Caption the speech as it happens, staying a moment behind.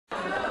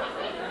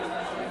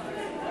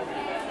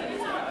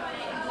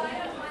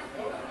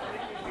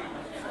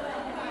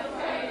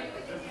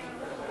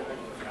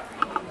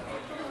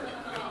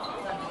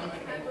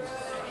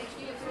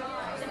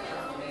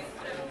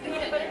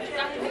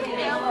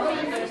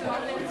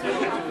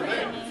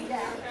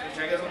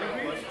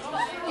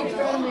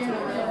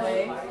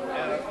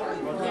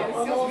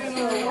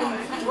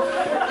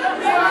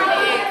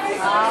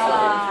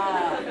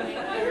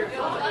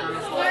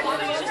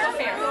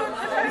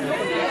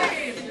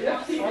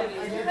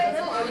It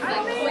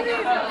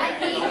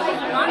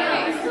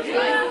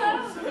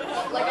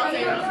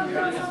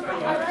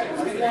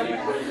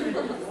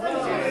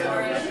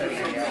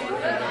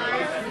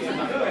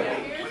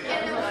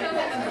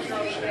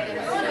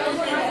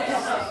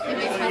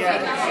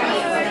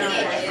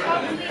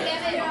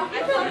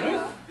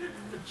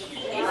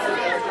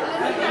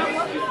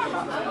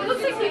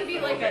looks like he'd be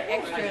like an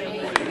extra. He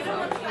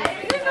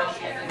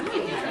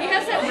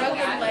has that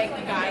rugged like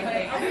guy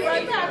thing. I'll be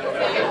right back.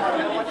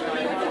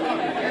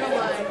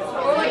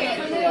 Or like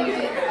excuse me!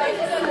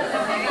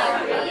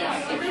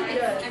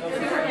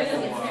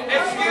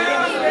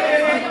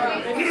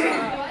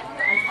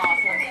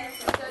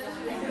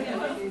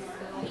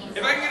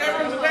 If I can get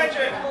everyone's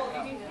attention,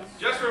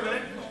 just for a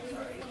minute.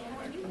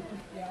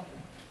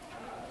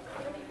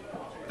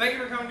 Thank you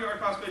for coming to our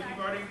cosplay tea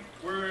party.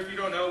 If you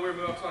don't know, we're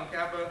Mu Upsilon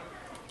Kappa.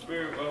 We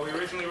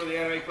originally were the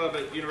anime club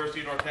at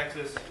University of North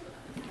Texas.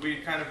 We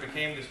kind of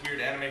became this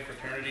weird anime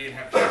fraternity and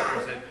have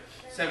chapters at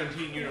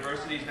 17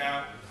 universities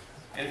now.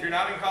 And if you're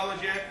not in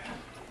college yet,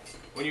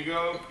 when you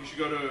go, you should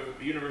go to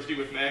a university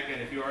with mech.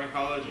 And if you are in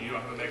college and you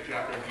don't have a mech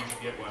chapter, you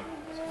should get one.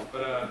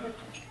 But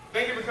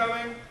thank you for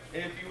coming.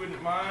 If you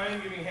wouldn't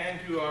mind giving a hand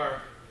to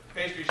our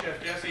pastry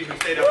chef Jesse, who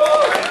stayed up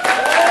all night.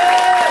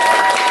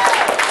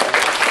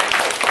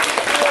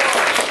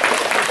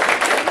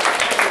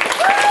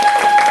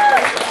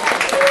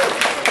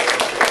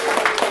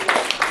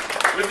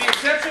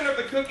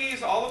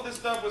 Cookies, all of this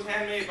stuff was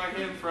handmade by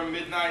him from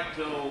midnight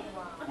till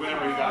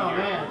whenever he got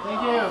here. Oh man,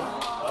 thank you.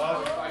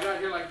 I got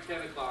here like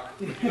 10 o'clock.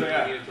 So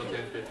yeah. Until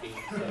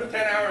 10:15.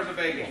 10 hours of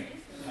baking.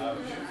 So I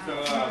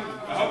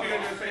hope you're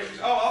going to do the pastries.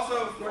 Oh,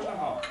 also, where's the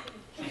hall?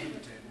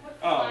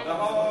 Oh, the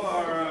hall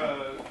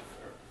are,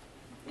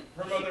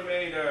 her mother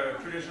made a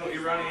traditional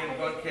Iranian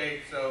bundt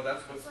cake, so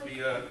that's what's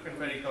the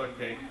confetti colored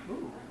cake.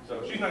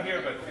 So she's not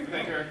here, but we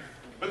thank her.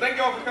 But thank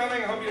you all for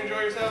coming. I hope you enjoy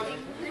yourselves.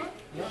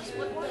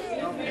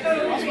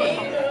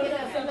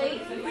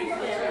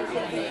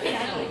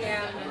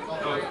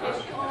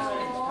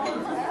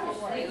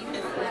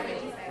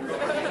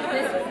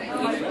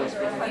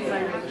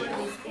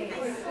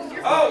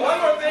 Oh, one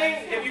more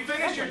thing. If you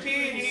finish your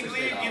tea and you need to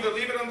leave, either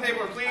leave it on the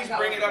table or please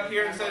bring it up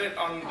here and set it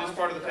on this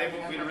part of the table.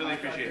 We'd really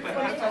appreciate that.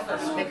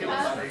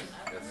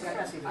 The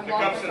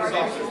cups and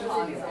saucers.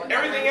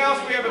 Everything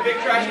else, we have a big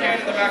trash can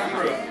in the back of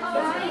the room.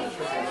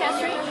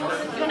 Catherine, you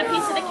want a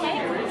piece of the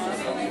cake?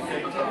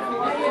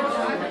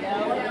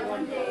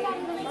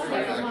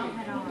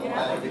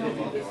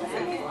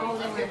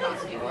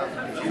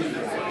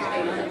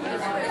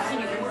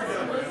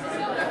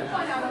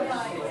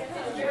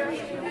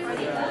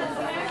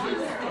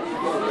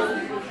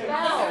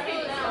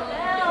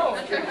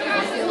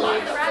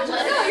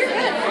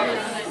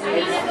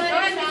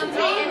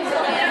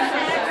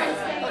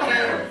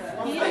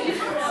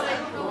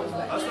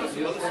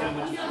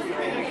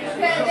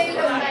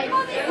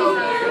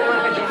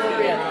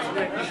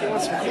 She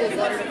wants some cool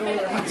water to go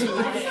with her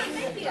tea.